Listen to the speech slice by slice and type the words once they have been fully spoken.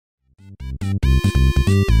Okay.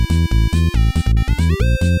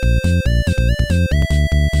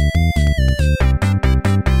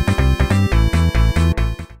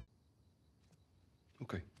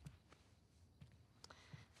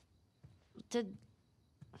 Do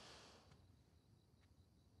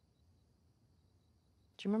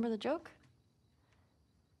you remember the joke?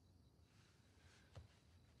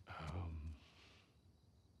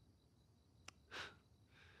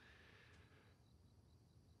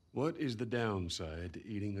 What is the downside to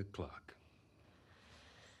eating a clock?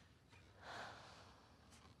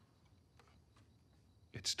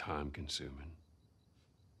 It's time consuming.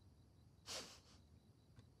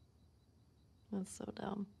 That's so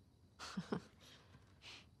dumb.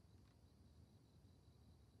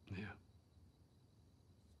 Yeah.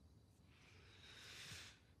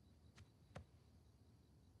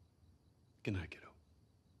 Good night, kiddo.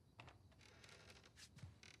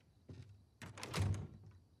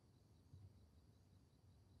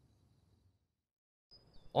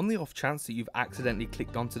 On the off chance that you've accidentally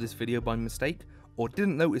clicked onto this video by mistake, or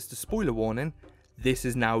didn't notice the spoiler warning, this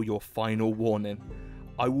is now your final warning.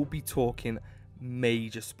 I will be talking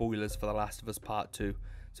major spoilers for The Last of Us Part 2,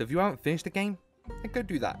 so if you haven't finished the game, then go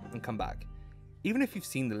do that and come back. Even if you've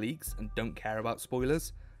seen the leaks and don't care about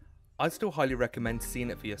spoilers, I'd still highly recommend seeing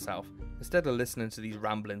it for yourself, instead of listening to these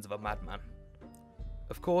ramblings of a madman.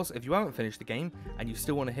 Of course, if you haven't finished the game and you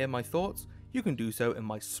still want to hear my thoughts, you can do so in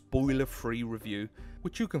my spoiler-free review,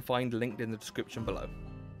 which you can find linked in the description below.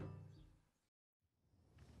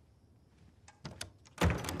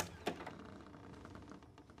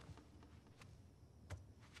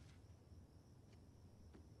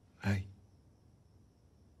 Hey.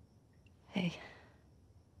 Hey.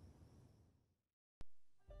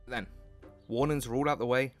 Then, warnings are all out the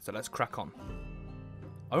way, so let's crack on.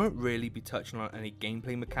 I won't really be touching on any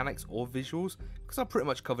gameplay mechanics or visuals, because I've pretty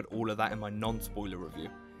much covered all of that in my non-spoiler review.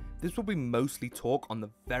 This will be mostly talk on the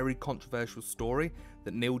very controversial story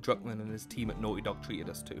that Neil Druckmann and his team at Naughty Dog treated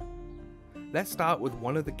us to. Let's start with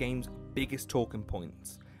one of the game's biggest talking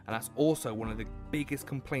points, and that's also one of the biggest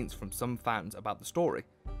complaints from some fans about the story,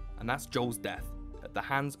 and that's Joel's death at the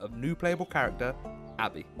hands of new playable character,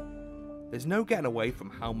 Abby. There's no getting away from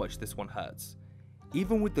how much this one hurts.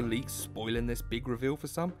 Even with the leaks spoiling this big reveal for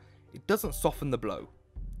some, it doesn't soften the blow,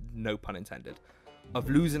 no pun intended, of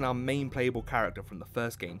losing our main playable character from the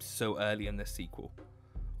first game so early in this sequel.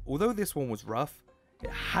 Although this one was rough, it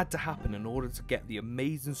had to happen in order to get the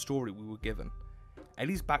amazing story we were given.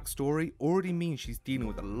 Ellie's backstory already means she's dealing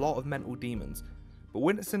with a lot of mental demons, but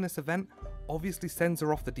witnessing this event obviously sends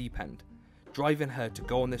her off the deep end, driving her to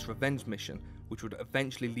go on this revenge mission which would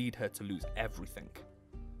eventually lead her to lose everything.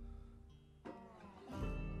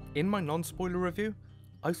 In my non-spoiler review,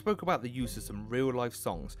 I spoke about the use of some real life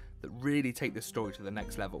songs that really take this story to the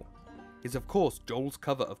next level. It's of course Joel's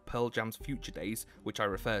cover of Pearl Jam's Future Days, which I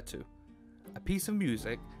referred to. A piece of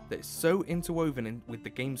music that is so interwoven with the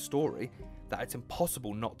game's story that it's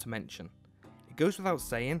impossible not to mention. It goes without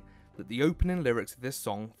saying that the opening lyrics of this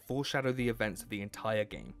song foreshadow the events of the entire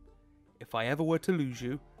game. If I ever were to lose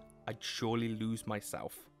you, I'd surely lose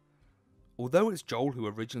myself. Although it's Joel who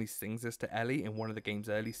originally sings this to Ellie in one of the game's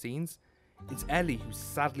early scenes, it's Ellie who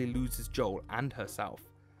sadly loses Joel and herself.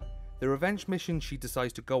 The revenge mission she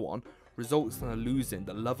decides to go on results in her losing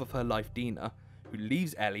the love of her life, Dina, who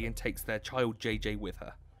leaves Ellie and takes their child JJ with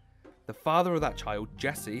her. The father of that child,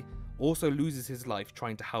 Jesse, also loses his life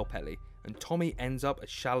trying to help Ellie, and Tommy ends up a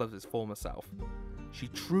shell of his former self. She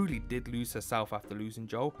truly did lose herself after losing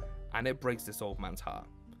Joel, and it breaks this old man's heart.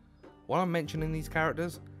 While I'm mentioning these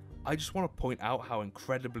characters, I just want to point out how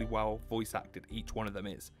incredibly well voice acted each one of them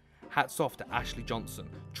is. Hats off to Ashley Johnson,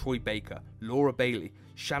 Troy Baker, Laura Bailey,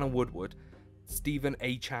 Shannon Woodward, Stephen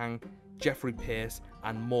A. Chang, Jeffrey Pierce,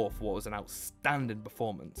 and more for what was an outstanding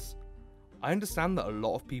performance. I understand that a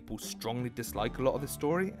lot of people strongly dislike a lot of this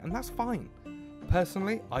story, and that's fine.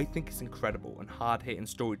 Personally, I think it's incredible and hard-hitting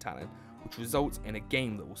storytelling, which results in a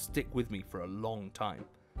game that will stick with me for a long time.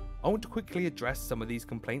 I want to quickly address some of these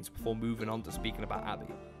complaints before moving on to speaking about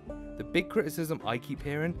Abby. The big criticism I keep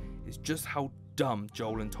hearing is just how dumb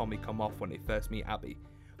Joel and Tommy come off when they first meet Abby,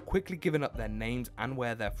 quickly giving up their names and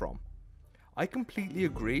where they're from. I completely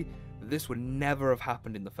agree that this would never have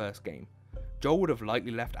happened in the first game. Joel would have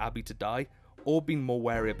likely left Abby to die or been more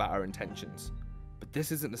wary about her intentions. But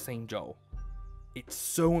this isn't the same Joel. It's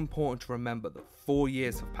so important to remember that 4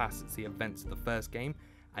 years have passed since the events of the first game,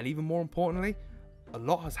 and even more importantly, a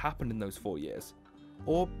lot has happened in those 4 years.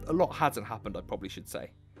 Or a lot hasn't happened, I probably should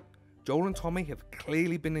say. Joel and Tommy have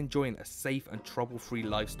clearly been enjoying a safe and trouble-free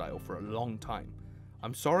lifestyle for a long time.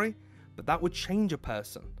 I'm sorry, but that would change a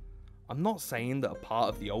person. I'm not saying that a part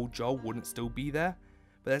of the old Joel wouldn't still be there,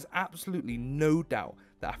 but there's absolutely no doubt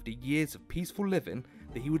that after years of peaceful living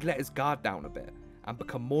that he would let his guard down a bit and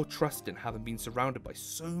become more trusting, having been surrounded by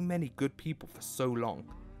so many good people for so long.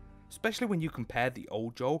 Especially when you compare the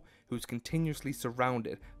old Joel, who was continuously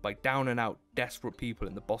surrounded by down and out desperate people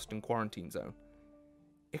in the Boston quarantine zone.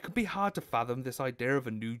 It could be hard to fathom this idea of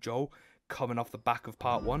a new Joel coming off the back of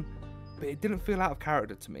part 1, but it didn't feel out of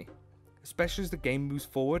character to me. Especially as the game moves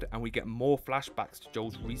forward and we get more flashbacks to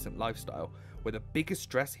Joel's recent lifestyle, where the biggest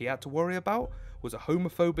stress he had to worry about was a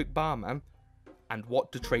homophobic barman and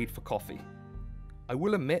what to trade for coffee. I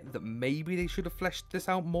will admit that maybe they should have fleshed this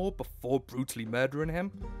out more before brutally murdering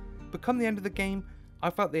him, but come the end of the game,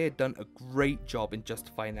 I felt they had done a great job in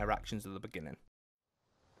justifying their actions at the beginning.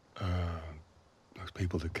 Those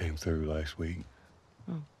people that came through last week.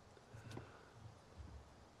 Hmm.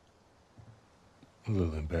 A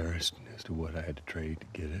little embarrassed as to what I had to trade to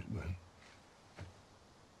get it, but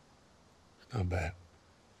it's not bad.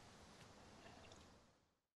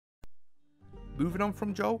 Moving on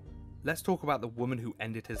from Joel, let's talk about the woman who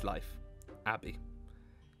ended his life, Abby.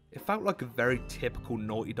 It felt like a very typical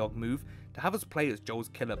Naughty Dog move to have us play as Joel's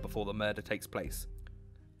killer before the murder takes place.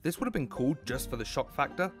 This would have been cool just for the shock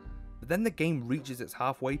factor, but then the game reaches its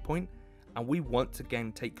halfway point and we once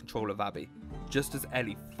again take control of Abby, just as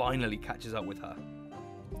Ellie finally catches up with her.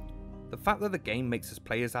 The fact that the game makes us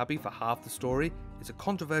play as Abby for half the story is a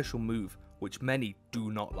controversial move which many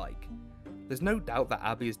do not like. There's no doubt that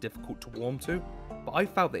Abby is difficult to warm to, but I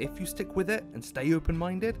felt that if you stick with it and stay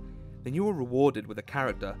open-minded, then you are rewarded with a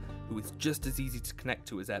character who is just as easy to connect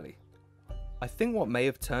to as Ellie. I think what may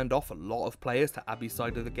have turned off a lot of players to Abby's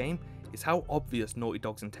side of the game is how obvious Naughty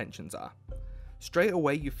Dog's intentions are. Straight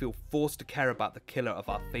away you feel forced to care about the killer of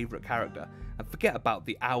our favourite character and forget about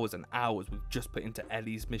the hours and hours we've just put into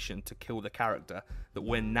Ellie's mission to kill the character that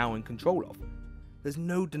we're now in control of. There's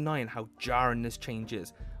no denying how jarring this change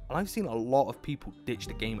is, and I've seen a lot of people ditch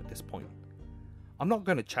the game at this point. I'm not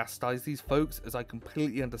going to chastise these folks, as I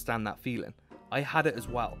completely understand that feeling. I had it as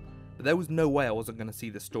well, but there was no way I wasn't going to see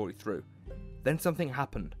this story through. Then something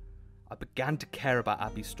happened. I began to care about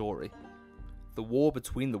Abby's story. The war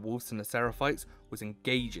between the Wolves and the Seraphites was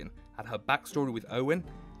engaging, and her backstory with Owen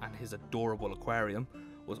and his adorable aquarium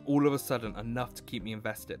was all of a sudden enough to keep me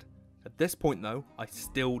invested. At this point though, I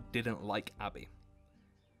still didn't like Abby.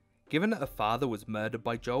 Given that her father was murdered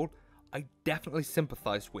by Joel, I definitely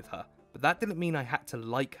sympathised with her, but that didn't mean I had to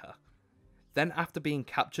like her. Then after being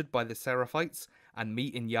captured by the Seraphites and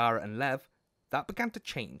meeting Yara and Lev, that began to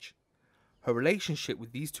change. Her relationship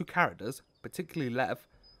with these two characters, particularly Lev,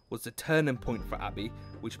 was the turning point for Abby,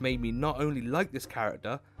 which made me not only like this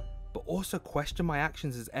character, but also question my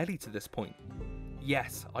actions as Ellie to this point.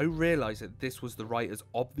 Yes, I realise that this was the writer's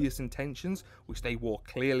obvious intentions, which they wore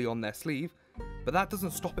clearly on their sleeve, but that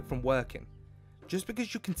doesn't stop it from working. Just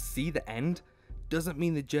because you can see the end, doesn't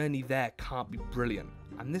mean the journey there can't be brilliant,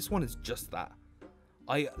 and this one is just that.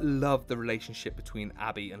 I love the relationship between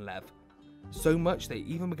Abby and Lev. So much they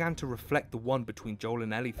even began to reflect the one between Joel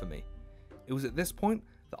and Ellie for me. It was at this point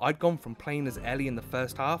that I'd gone from playing as Ellie in the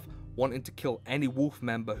first half, wanting to kill any wolf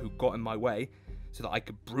member who got in my way so that I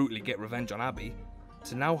could brutally get revenge on Abby,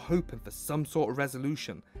 to now hoping for some sort of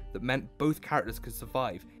resolution that meant both characters could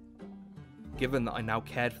survive, given that I now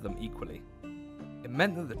cared for them equally. It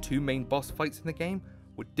meant that the two main boss fights in the game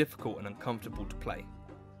were difficult and uncomfortable to play.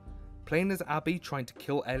 Playing as Abby trying to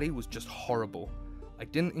kill Ellie was just horrible. I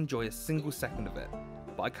didn't enjoy a single second of it,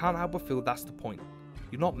 but I can't help but feel that's the point.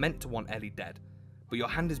 You're not meant to want Ellie dead, but your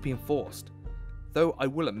hand is being forced. Though I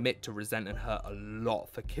will admit to resenting her a lot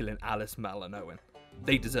for killing Alice, Mel and Owen.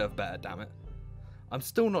 They deserve better, damn it. I'm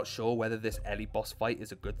still not sure whether this Ellie boss fight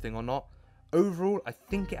is a good thing or not. Overall, I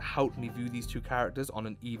think it helped me view these two characters on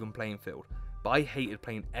an even playing field, but I hated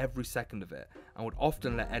playing every second of it and would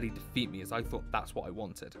often let Ellie defeat me as I thought that's what I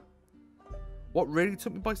wanted. What really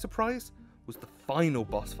took me by surprise was the final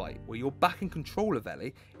boss fight, where you're back in control of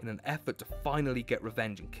Ellie in an effort to finally get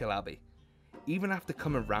revenge and kill Abby. Even after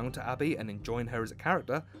coming round to Abby and enjoying her as a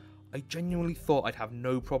character, I genuinely thought I'd have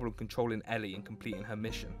no problem controlling Ellie and completing her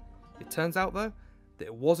mission. It turns out though, that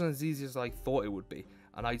it wasn't as easy as I thought it would be,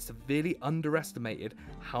 and I severely underestimated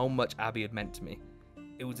how much Abby had meant to me.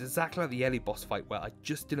 It was exactly like the Ellie boss fight where I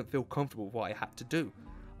just didn't feel comfortable with what I had to do.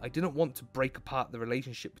 I didn't want to break apart the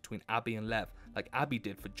relationship between Abby and Lev like Abby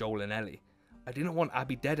did for Joel and Ellie. I didn't want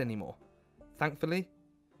Abby dead anymore. Thankfully,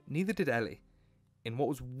 neither did Ellie, in what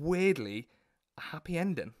was weirdly a happy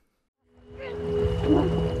ending.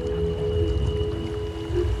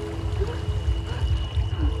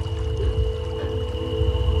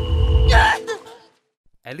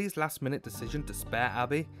 Ellie's last minute decision to spare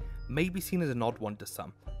Abby may be seen as an odd one to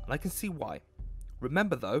some, and I can see why.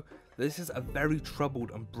 Remember though, this is a very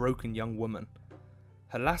troubled and broken young woman.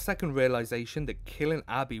 Her last second realisation that killing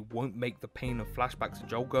Abby won't make the pain of flashbacks to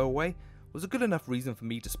Joel go away was a good enough reason for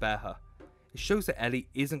me to spare her. It shows that Ellie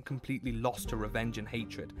isn't completely lost to revenge and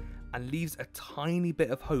hatred, and leaves a tiny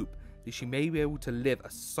bit of hope that she may be able to live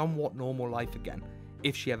a somewhat normal life again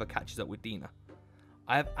if she ever catches up with Dina.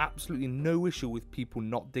 I have absolutely no issue with people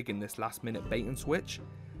not digging this last minute bait and switch,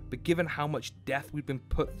 but given how much death we've been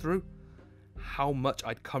put through, how much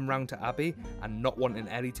I'd come round to Abby and not wanting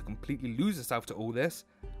Ellie to completely lose herself to all this,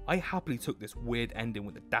 I happily took this weird ending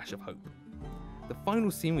with a dash of hope. The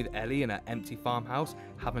final scene with Ellie in her empty farmhouse,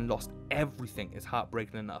 having lost everything, is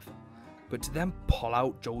heartbreaking enough. But to then pull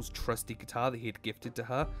out Joel's trusty guitar that he had gifted to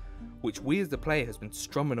her, which we as the player has been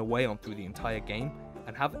strumming away on through the entire game,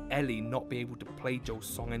 and have Ellie not be able to play Joel's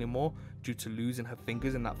song anymore due to losing her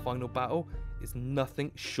fingers in that final battle, is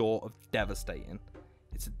nothing short of devastating.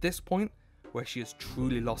 It's at this point where she has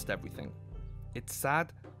truly lost everything. It's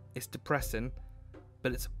sad, it's depressing,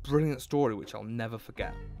 but it's a brilliant story which I'll never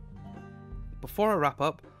forget. Before I wrap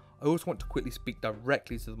up, I always want to quickly speak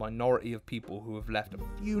directly to the minority of people who have left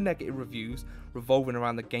a few negative reviews revolving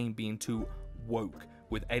around the game being too woke,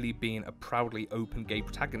 with Ellie being a proudly open gay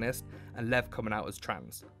protagonist and Lev coming out as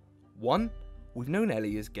trans. 1. We've known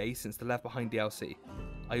Ellie is gay since the Left Behind DLC.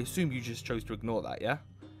 I assume you just chose to ignore that, yeah?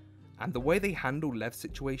 And the way they handle Lev's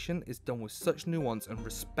situation is done with such nuance and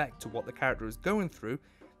respect to what the character is going through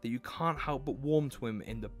that you can't help but warm to him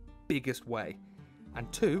in the biggest way.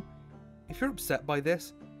 And 2, if you're upset by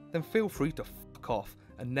this, then feel free to fuck off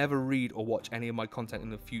and never read or watch any of my content in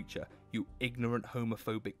the future, you ignorant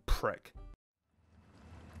homophobic prick.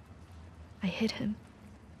 I hit him.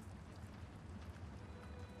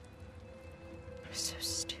 I'm so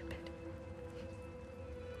stupid.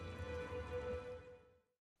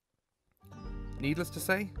 Needless to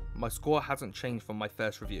say, my score hasn't changed from my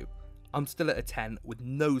first review. I'm still at a 10 with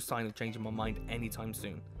no sign of changing my mind anytime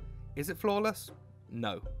soon. Is it flawless?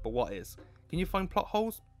 No, but what is? Can you find plot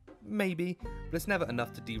holes? Maybe, but it's never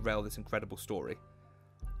enough to derail this incredible story.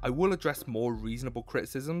 I will address more reasonable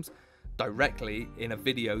criticisms directly in a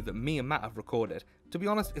video that me and Matt have recorded. To be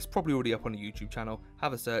honest, it's probably already up on the YouTube channel.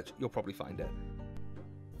 Have a search, you'll probably find it.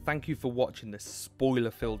 Thank you for watching this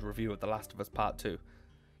spoiler-filled review of The Last of Us Part 2.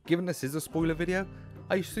 Given this is a spoiler video,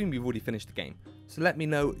 I assume you've already finished the game, so let me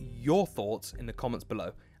know your thoughts in the comments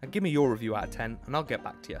below and give me your review out of 10 and I'll get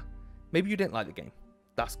back to you. Maybe you didn't like the game,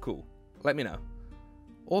 that's cool, let me know.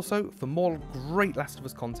 Also, for more great Last of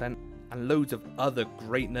Us content and loads of other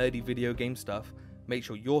great nerdy video game stuff, make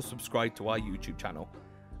sure you're subscribed to our YouTube channel.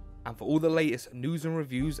 And for all the latest news and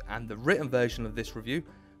reviews and the written version of this review,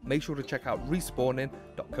 make sure to check out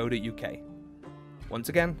respawning.co.uk. Once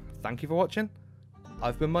again, thank you for watching.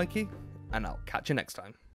 I've been Mikey, and I'll catch you next time.